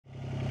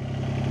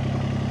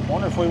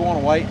Wonder if we want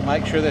to wait and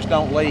make sure this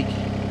don't leak.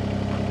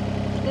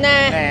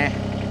 Nah.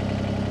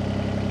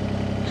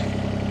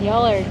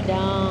 Y'all are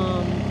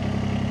dumb.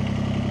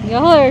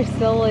 Y'all are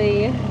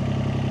silly.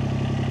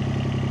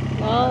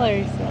 Y'all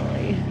are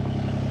silly.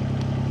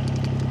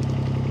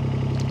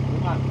 We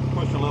might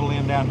push a little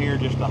in down here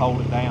just to hold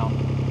it down.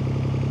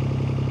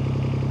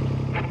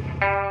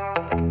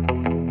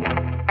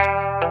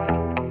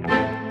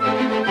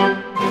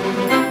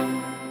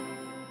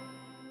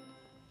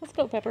 Let's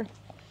go, Pepper.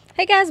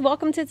 Hey guys,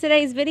 welcome to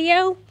today's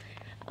video.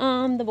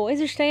 The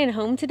boys are staying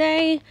home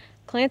today.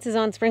 Clance is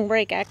on spring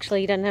break, actually.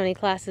 He doesn't have any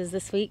classes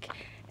this week.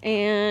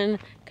 And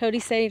Cody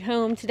stayed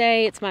home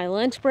today. It's my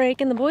lunch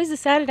break, and the boys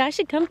decided I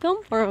should come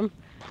film for them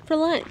for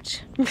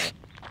lunch.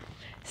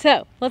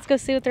 So, let's go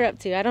see what they're up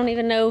to. I don't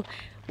even know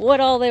what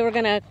all they were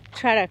gonna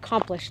try to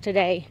accomplish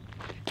today.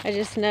 I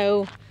just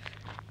know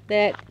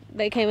that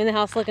they came in the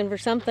house looking for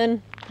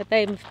something that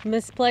they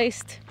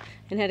misplaced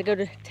and had to go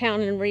to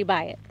town and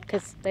rebuy it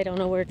because they don't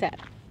know where it's at.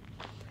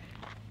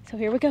 So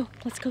here we go.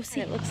 Let's go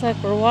see. It looks like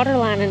we're water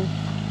lining.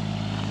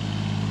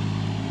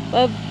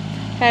 Bub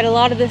had a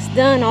lot of this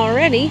done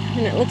already,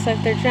 and it looks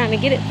like they're trying to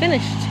get it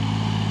finished.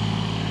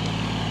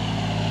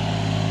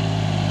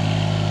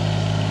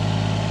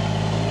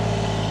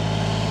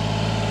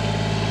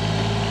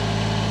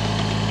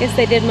 Guess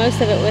they did most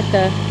of it with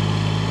the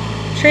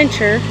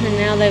trencher, and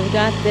now they've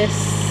got this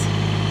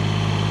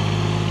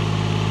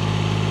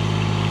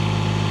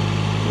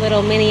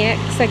little mini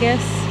X, I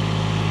guess,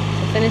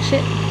 to finish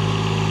it.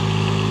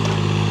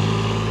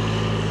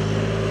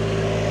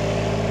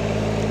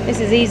 This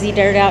is easy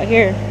dirt out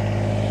here.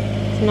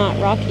 It's not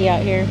rocky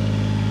out here.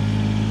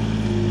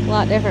 A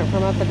lot different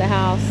from up at the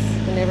house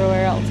and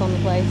everywhere else on the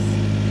place.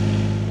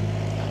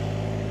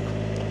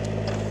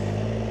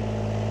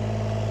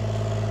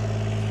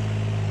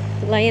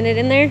 Laying it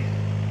in there?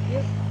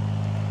 Yep.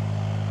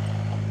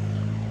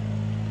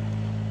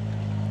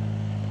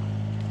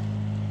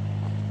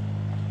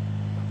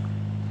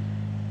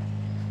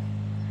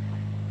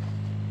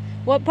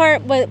 What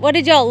part, what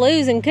did y'all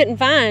lose and couldn't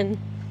find?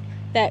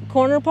 That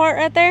corner part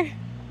right there? Yep.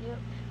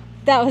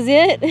 That was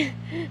it?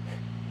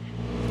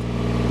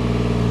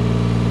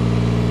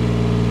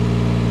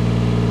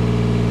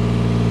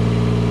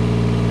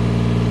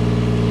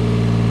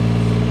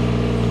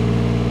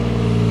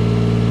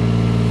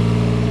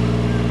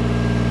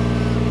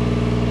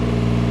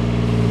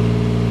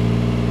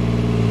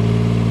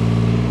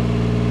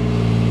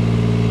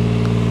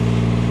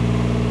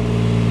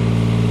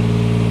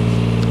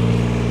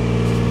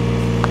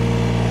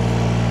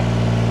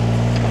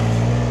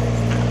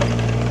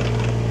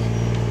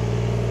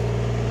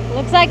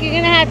 Looks like you're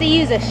gonna have to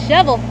use a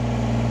shovel.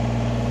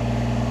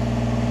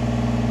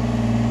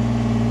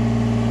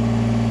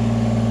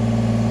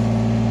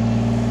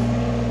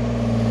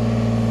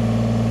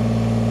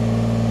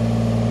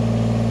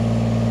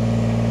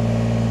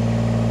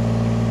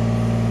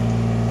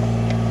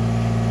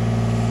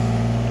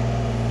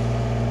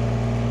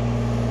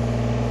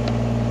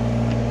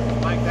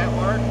 Make that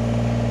work?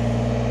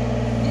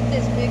 Get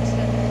this big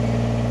stuff in here.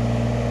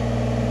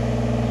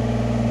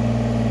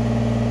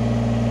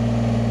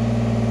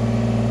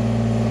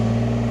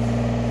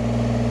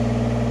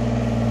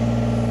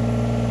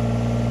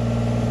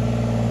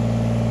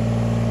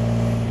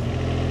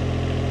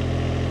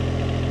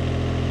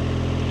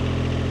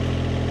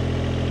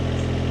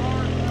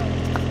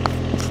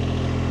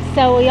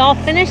 So we all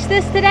finished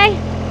this today?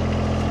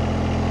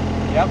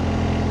 Yep.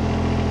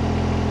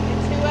 In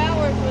 2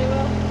 hours we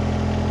will.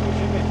 We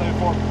should be through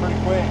for it pretty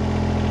quick.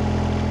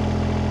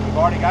 We've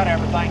already got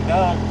everything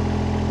dug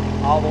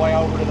all the way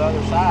over to the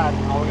other side.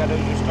 All we gotta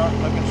do is just start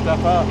looking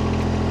stuff up.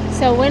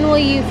 So when will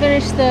you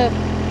finish the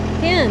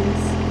pins?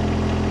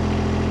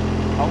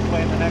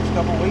 Hopefully in the next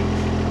couple of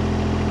weeks.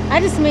 I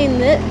just mean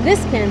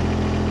this pin.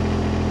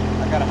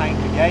 I gotta hang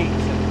the gates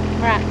and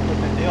Right. put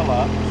the deal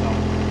up, so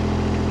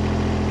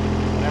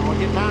whenever we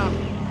get time.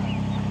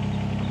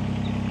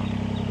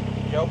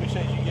 Joby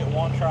says you get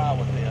one try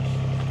with this.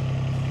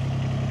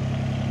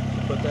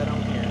 So put that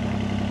on here.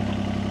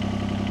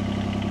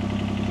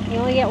 You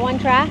only get one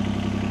try?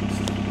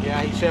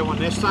 Yeah, he said when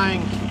this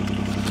thing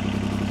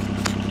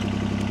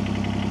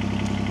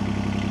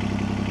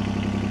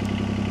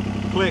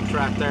clicks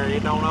right there,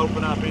 it don't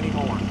open up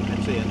anymore.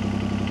 That's it.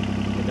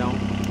 It don't.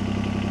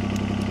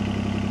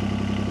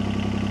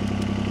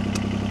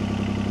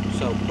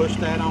 So push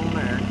that on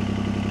there.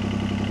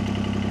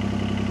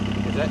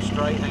 Is that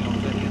straight? Hang on,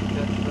 is that in? Is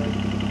that straight?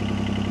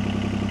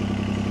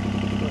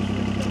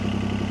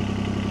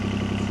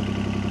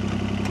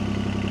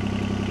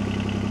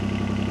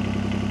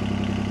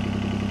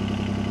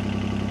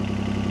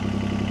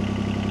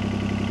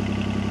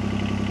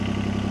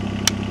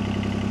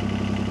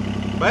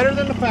 Better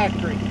than the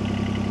factory.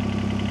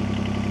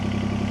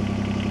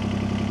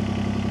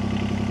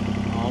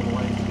 All the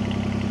way.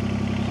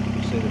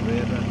 See the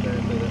red right there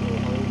through that little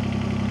hole?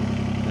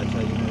 That's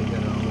how you know you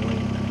got it all the way.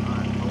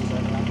 Alright, hold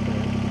that right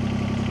there.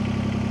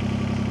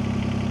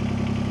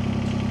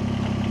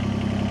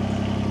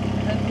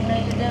 Hope you know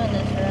you're doing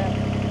this right.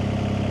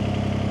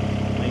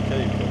 Me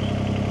too, 'cause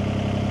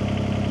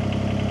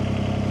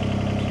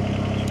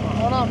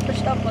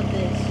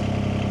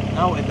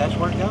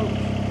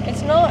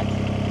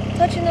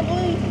touching the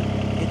blue?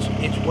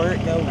 It's where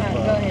it goes, All right,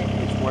 bud. go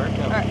ahead. It's where it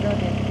goes. All right, go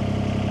ahead.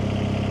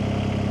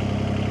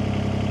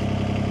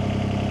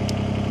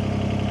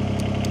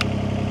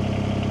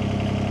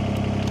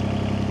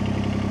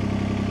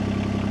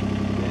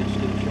 Yeah,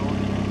 still showing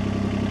it now.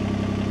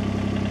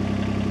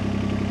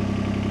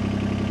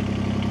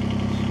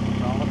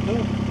 That's all I'm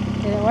doing.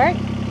 Did it work?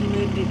 You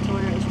moved it to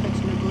where it was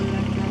touching the blue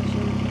after I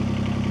showed you.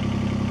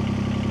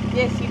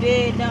 Yes, you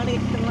did. Don't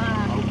even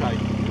lie. Okay,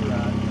 you're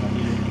right. I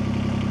did.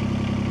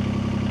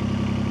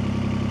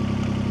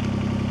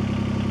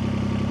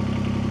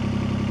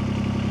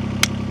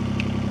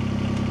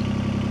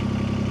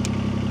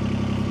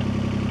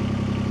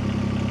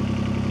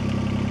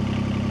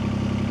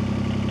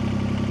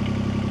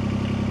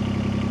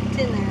 It's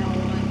in there all the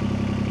way.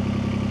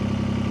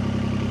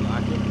 You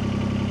like it?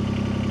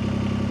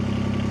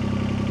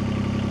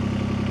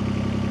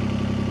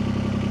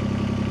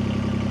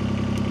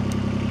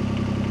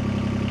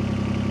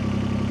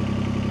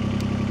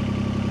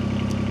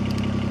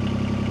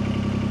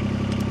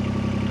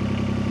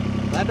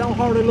 That don't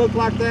hardly look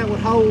like that would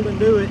hold and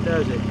do it,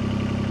 does it?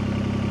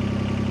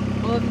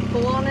 Well, if you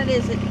pull on it,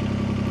 is it?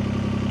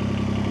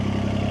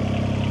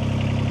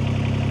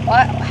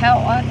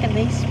 Why can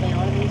these spin?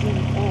 What are these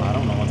even for? I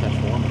don't know what that's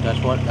for,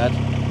 but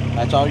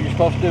that's all you're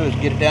supposed to do is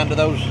get it down to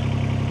those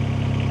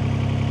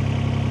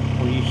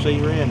where you see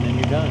red and then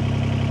you're done.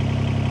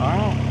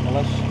 Alright, well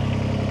let's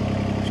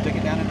stick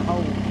it down in the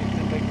hole and get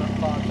them big nut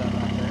clogs out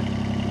right there.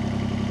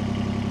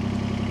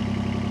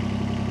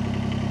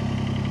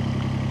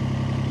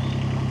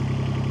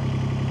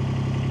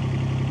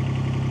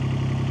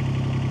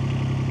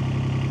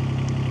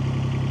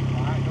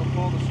 Alright, go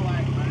pull the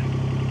slack back.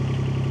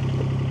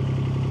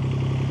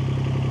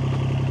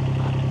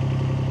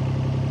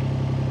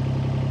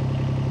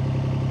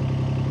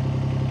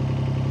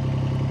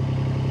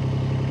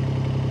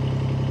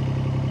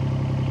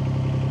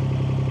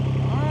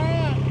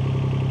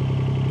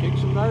 Kick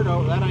some dirt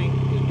over. That ain't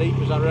as deep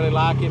as I really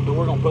like it, but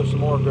we're gonna put some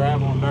more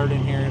gravel and dirt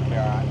in here. It'll be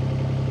alright.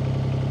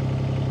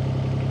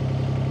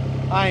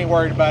 I ain't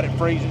worried about it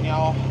freezing,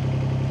 y'all.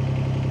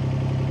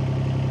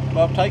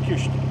 Bub, take your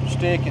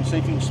stick and see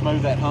if you can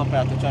smooth that hump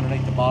out that's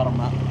underneath the bottom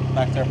right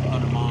back there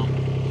under Mom.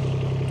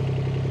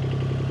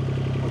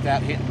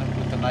 Without hitting it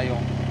with the nail.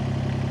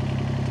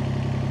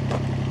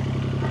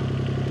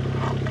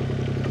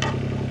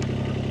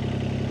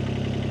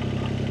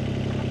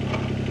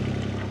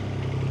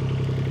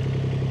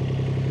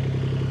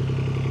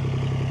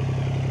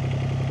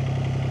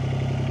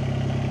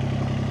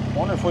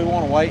 Wonder if we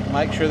want to wait and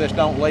make sure this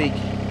don't leak.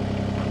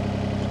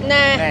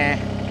 Nah. Nah.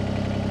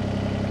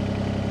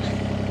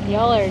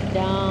 Y'all are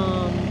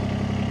dumb.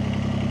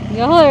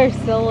 Y'all are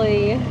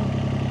silly.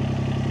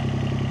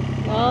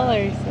 Y'all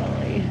are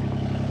silly.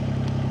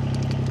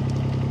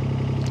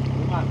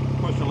 We might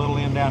push a little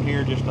in down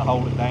here just to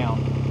hold it down.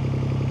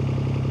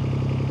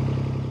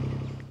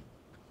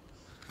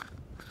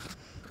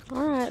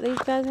 Alright, these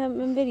guys haven't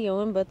been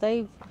videoing, but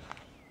they've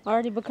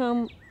already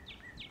become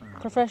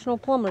professional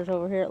plumbers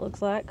over here, it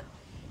looks like.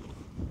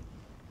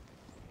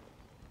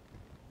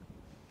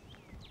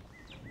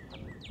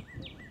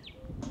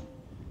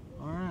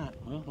 Alright,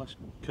 well let's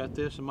cut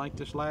this and make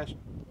this last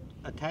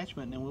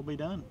attachment and then we'll be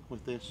done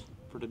with this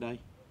for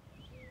today.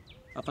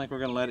 I think we're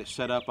going to let it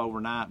set up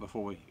overnight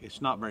before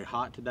it's not very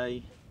hot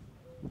today.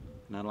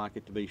 And I'd like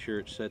it to be sure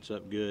it sets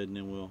up good, and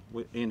then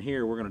in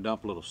here we're going to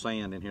dump a little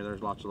sand in here.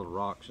 There's lots of little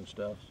rocks and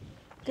stuff.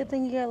 Good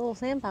thing you got a little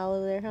sand pile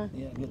over there, huh?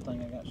 Yeah, good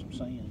thing I got some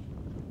sand.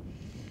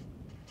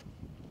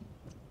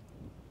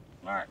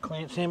 Alright,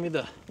 Clint, send me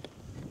the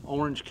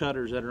orange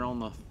cutters that are on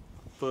the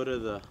foot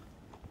of the,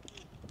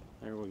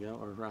 there we go,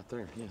 or right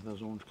there. Yeah,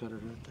 those orange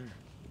cutters right there.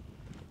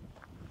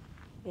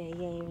 Yeah,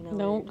 you ain't even know.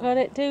 Don't cut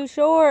it too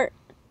short.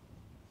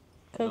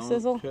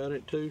 Co-sizzle. Don't cut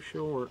it too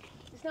short.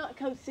 It's not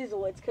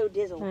co-sizzle, it's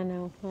co-dizzle. I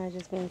know, I was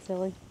just being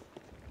silly.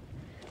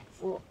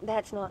 Well,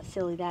 that's not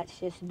silly, that's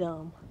just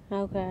dumb.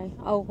 Okay,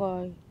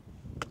 okay.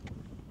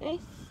 Eh?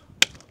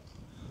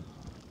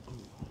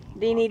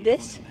 Do you need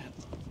this?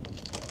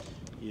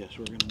 Yes,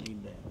 we're going to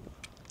need that.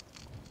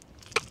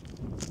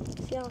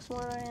 See how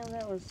smart I am?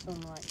 That was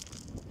some, like,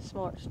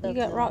 smart stuff. You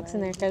got rocks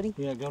in there, Cody.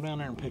 Yeah, go down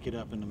there and pick it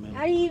up in the middle.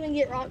 How do you even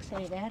get rocks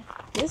in it, Dad?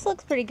 This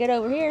looks pretty good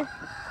over here.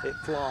 It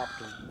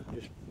flopped and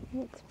just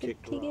Looks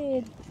kicked pretty the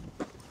rock.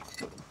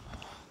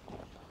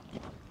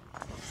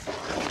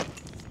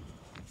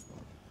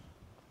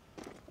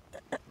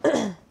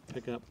 good.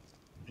 Pick up,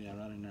 yeah,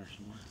 right in there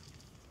somewhere.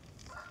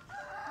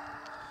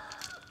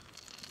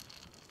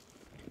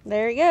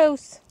 There it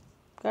goes.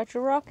 Got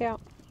your rock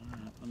out.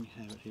 Alright, let me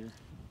have it here.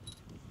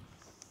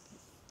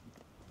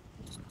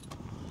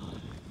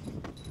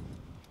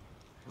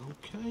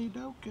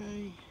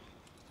 Okay.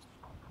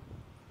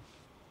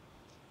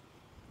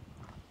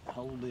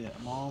 Hold it.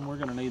 Mom, we're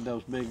going to need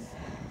those big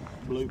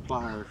blue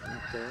pliers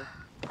right there.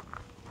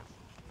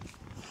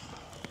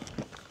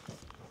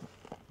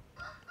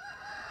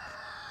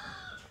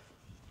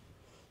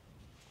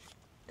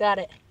 Got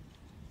it.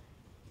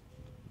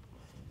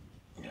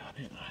 Got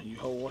it. You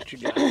hold what you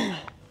got.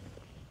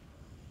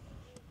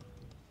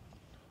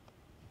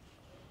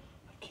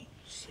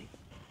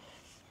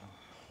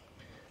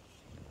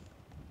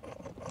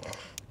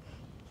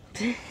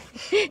 Did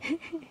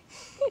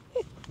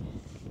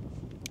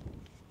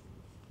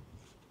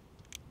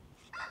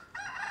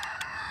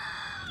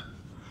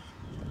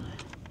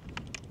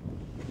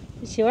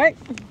she work?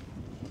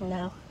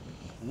 No.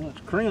 Well,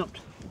 it's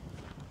crimped.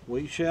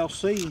 We shall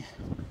see.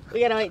 We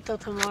gotta wait till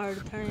tomorrow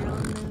to turn it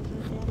on.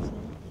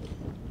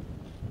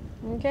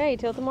 Okay,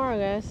 till tomorrow,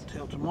 guys.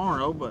 Till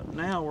tomorrow, but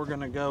now we're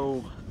gonna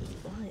go.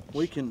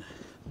 We don't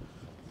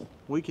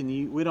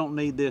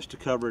need this to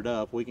cover it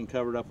up. We can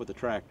cover it up with the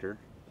tractor.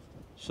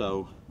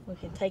 So We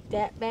can take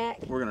that back.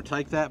 we're gonna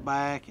take that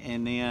back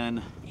and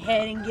then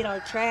Head and get our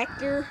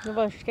tractor. You're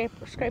about to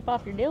scrape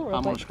off your deal real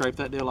I'm quick. gonna scrape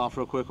that deal off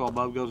real quick while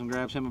Bub goes and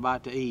grabs him a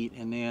bite to eat,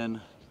 and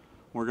then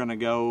we're gonna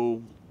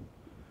go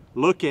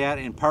look at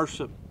and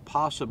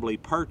possibly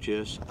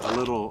purchase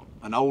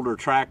an older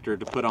tractor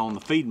to put on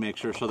the feed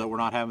mixer so that we're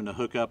not having to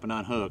hook up and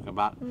unhook.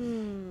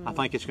 I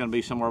think it's going to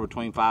be somewhere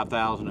between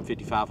 $5,000 and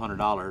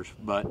 $5,500,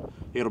 but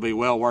it'll be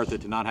well worth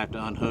it to not have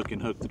to unhook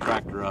and hook the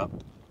tractor up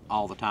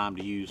all the time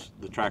to use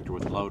the tractor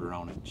with the loader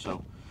on it.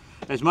 So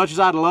as much as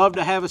I'd love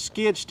to have a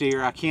skid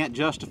steer, I can't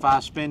justify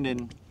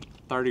spending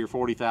 $30,000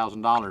 or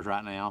 $40,000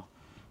 right now,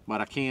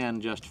 but I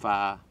can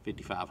justify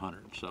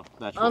 $5,500. So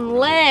that's what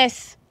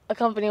Unless a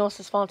company wants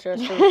to sponsor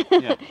us.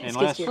 yeah,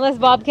 Unless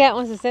Bobcat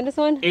wants to send us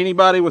one.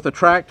 anybody with a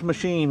tracked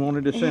machine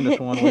wanted to send us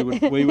one,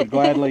 we would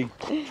gladly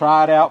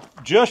try it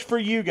out just for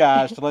you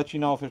guys to let you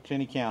know if it's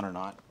any count or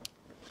not.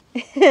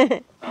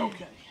 Okay.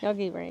 Y'all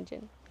keep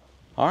ranching.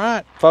 All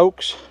right,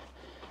 folks.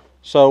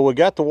 So we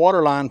got the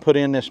water line put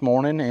in this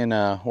morning, and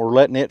we're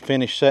letting it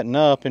finish setting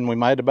up. And we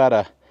made about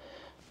an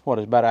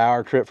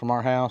hour trip from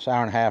our house,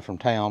 hour and a half from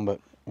town,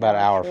 but about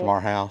an hour from our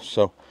house.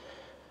 So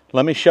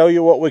let me show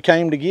you what we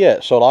came to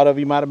get. So a lot of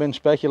you might have been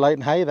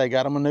speculating, hey, they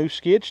got them a new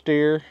skid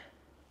steer.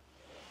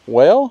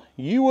 Well,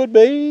 you would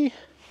be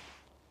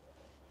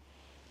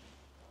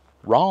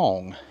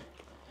wrong.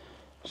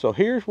 So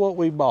here's what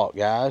we bought,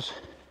 guys.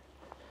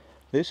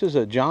 This is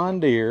a John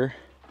Deere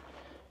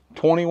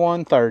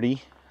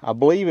 2130. I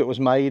believe it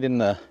was made in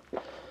the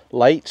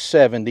late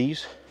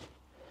 70s.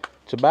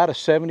 It's about a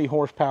 70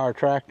 horsepower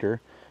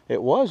tractor.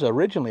 It was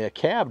originally a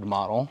cabbed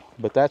model,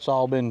 but that's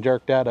all been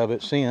jerked out of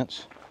it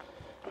since.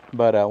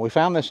 But we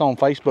found this on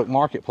Facebook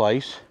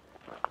Marketplace.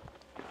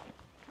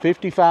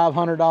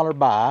 $5,500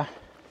 buy,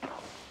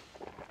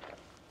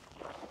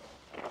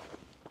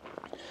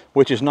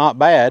 which is not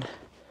bad.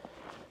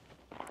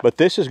 But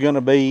this is going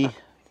to be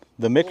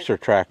the mixer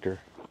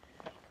tractor.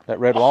 That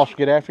red wasp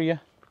get after you?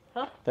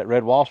 Huh? That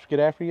red wasp get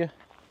after you?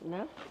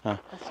 No. Huh.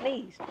 I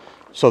sneezed.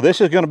 So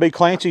this is going to be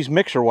Clancy's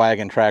mixer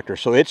wagon tractor.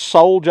 So its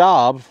sole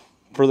job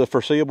for the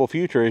foreseeable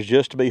future is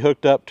just to be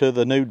hooked up to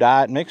the new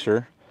diet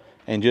mixer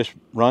and just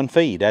run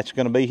feed. That's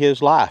going to be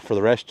his life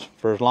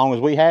for as long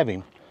as we have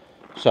him.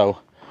 So,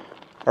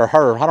 or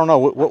her, I don't know.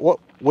 What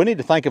we need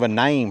to think of a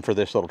name for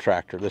this little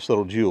tractor, this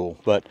little jewel.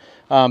 But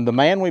the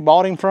man we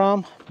bought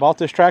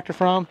this tractor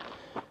from,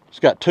 it's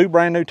got 2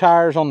 brand new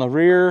tires on the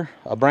rear,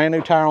 a brand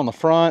new tire on the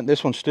front.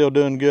 This one's still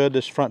doing good.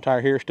 This front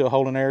tire here is still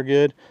holding air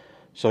good,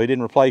 so he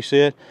didn't replace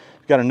it.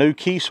 It's got a new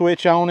key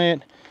switch on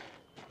it.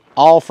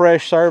 All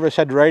fresh service.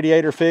 Had the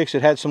radiator fixed.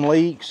 It had some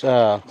leaks.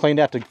 Cleaned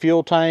out the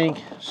fuel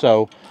tank.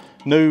 So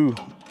new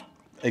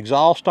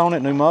exhaust on it,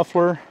 new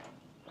muffler.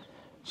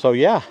 So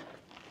yeah,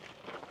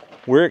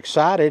 we're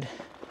excited.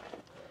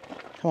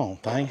 Come on,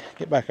 thing,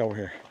 get back over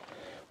here.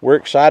 We're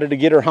excited to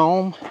get her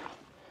home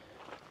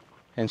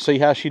and see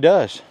how she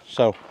does.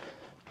 So,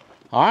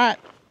 all right.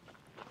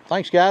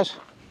 Thanks, guys.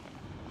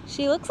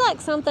 She looks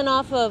like something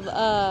off of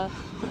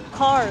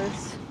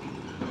Cars.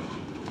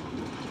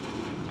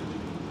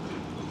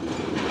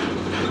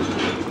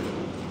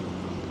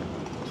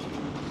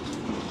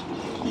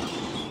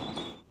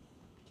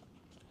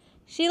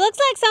 She looks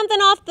like something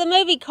off the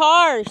movie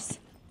Cars. Off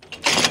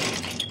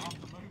the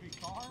movie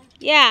Cars?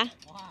 Yeah.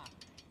 Why?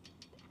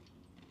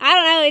 I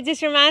don't know. It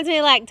just reminds me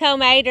of like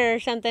Tomater or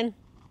something.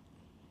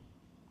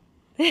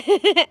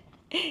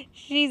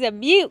 She's a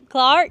beaut,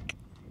 Clark.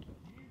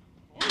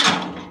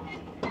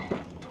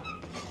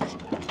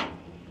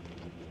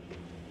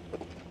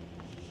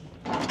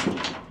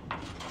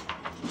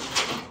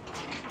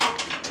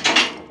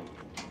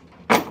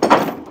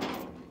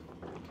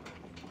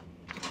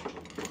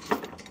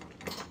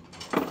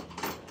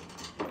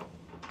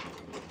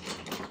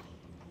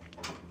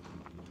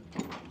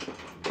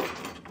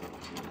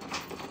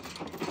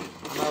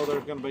 I know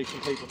there's going to be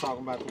some people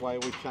talking about the way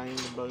we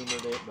changed and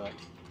boomered it, but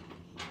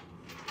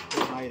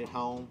we made it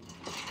home.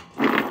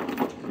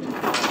 Didn't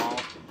fall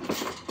off.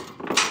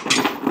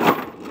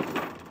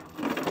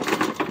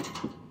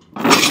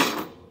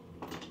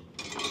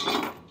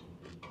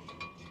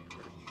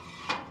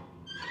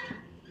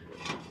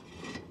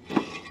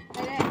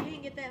 Hey, Dad, you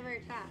didn't get that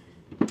very tight.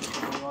 We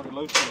already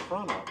loosened the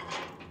front up.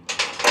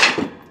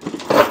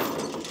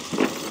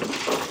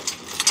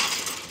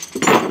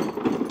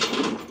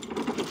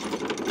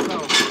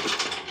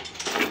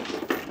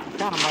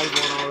 Kind of made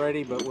one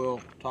already, but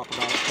we'll talk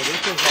about it. So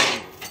this is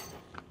a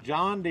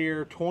John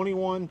Deere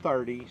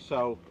 2130.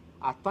 So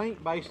I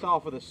think based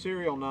off of the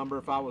serial number,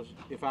 if I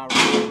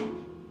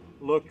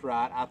looked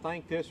right. I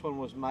think this one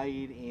was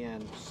made in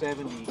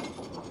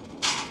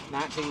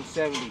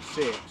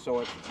 1976, so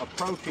it's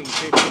approaching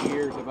 50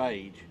 years of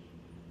age.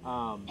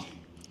 I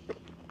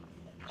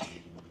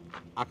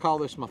call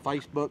this my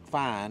Facebook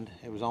find.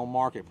 It was on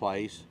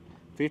Marketplace,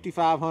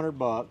 5,500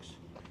 bucks.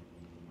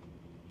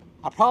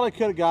 I probably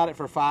could have got it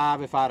for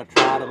 $5 if I'd have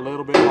tried a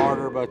little bit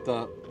harder, but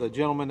the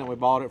gentleman that we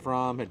bought it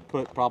from had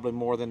put probably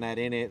more than that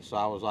in it, so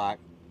I was like,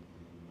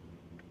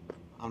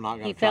 I'm not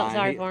gonna try. You felt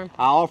sorry for him.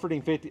 I offered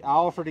him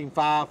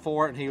 $5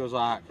 for it, and he was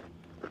like,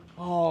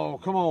 "Oh,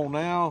 come on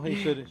now."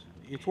 He said,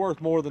 "It's worth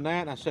more than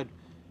that." And I said,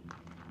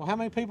 "Well, how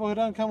many people have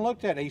done come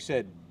looked at it?" He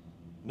said,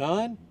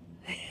 "None."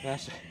 And I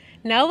said,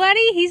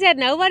 Nobody? He said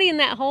nobody in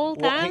that whole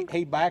time? Well,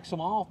 he backs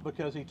them off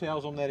because he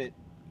tells them that it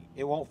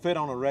won't fit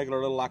on a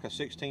regular little, like a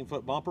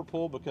 16-foot bumper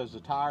pull, because the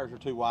tires are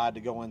too wide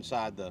to go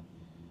inside the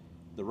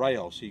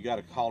rail, so you got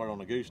to haul it on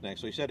a gooseneck.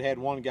 So he said he had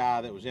one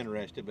guy that was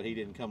interested, but he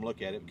didn't come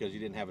look at it because he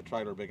didn't have a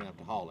trailer big enough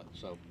to haul it.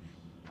 So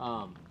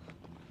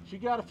she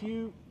got a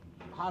few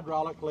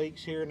hydraulic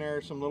leaks here and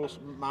there, some little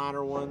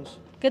minor ones.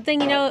 Good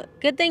thing you know.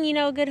 Good thing you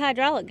know a good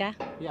hydraulic guy.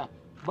 Yeah,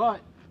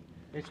 but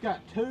it's got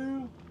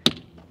two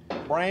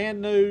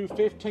brand new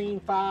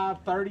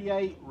 15.5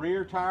 38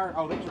 rear tires.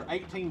 Oh, these are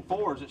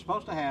 18.4s. It's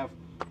supposed to have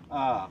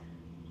I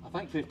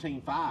think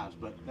 15.5s,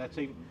 but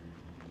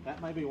that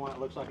may be one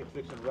that looks like it's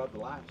fixing to rub the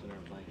lights and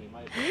everything. He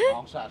may have put the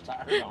wrong size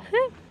tires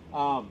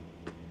on it.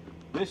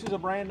 This is a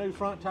brand new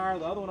front tire.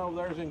 The other one over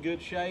there is in good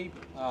shape.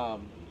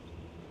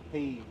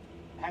 He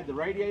had the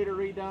radiator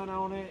redone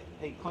on it.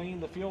 He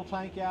cleaned the fuel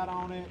tank out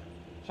on it,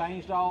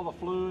 changed all the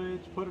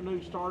fluids, put a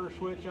new starter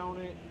switch on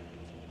it.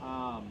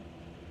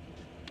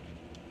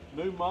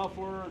 New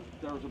muffler.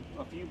 There was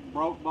a few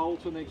broke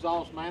bolts in the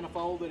exhaust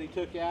manifold that he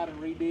took out and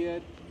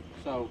redid.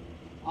 So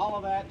all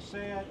of that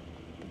said,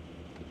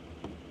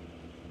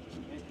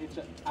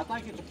 I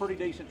think it's a pretty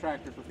decent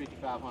tractor for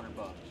 5,500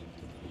 bucks.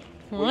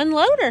 One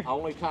loader.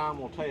 Only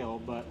time will tell,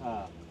 but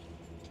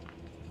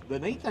the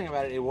neat thing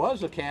about it, it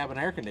was a cab and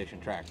air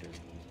conditioned tractor.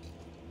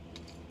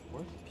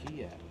 Where's the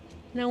key at?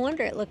 No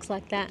wonder it looks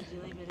like that. Did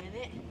you leave it in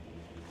it?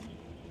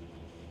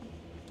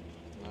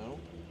 No.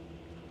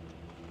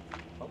 I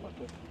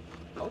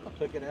hope I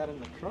took it out in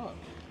the truck.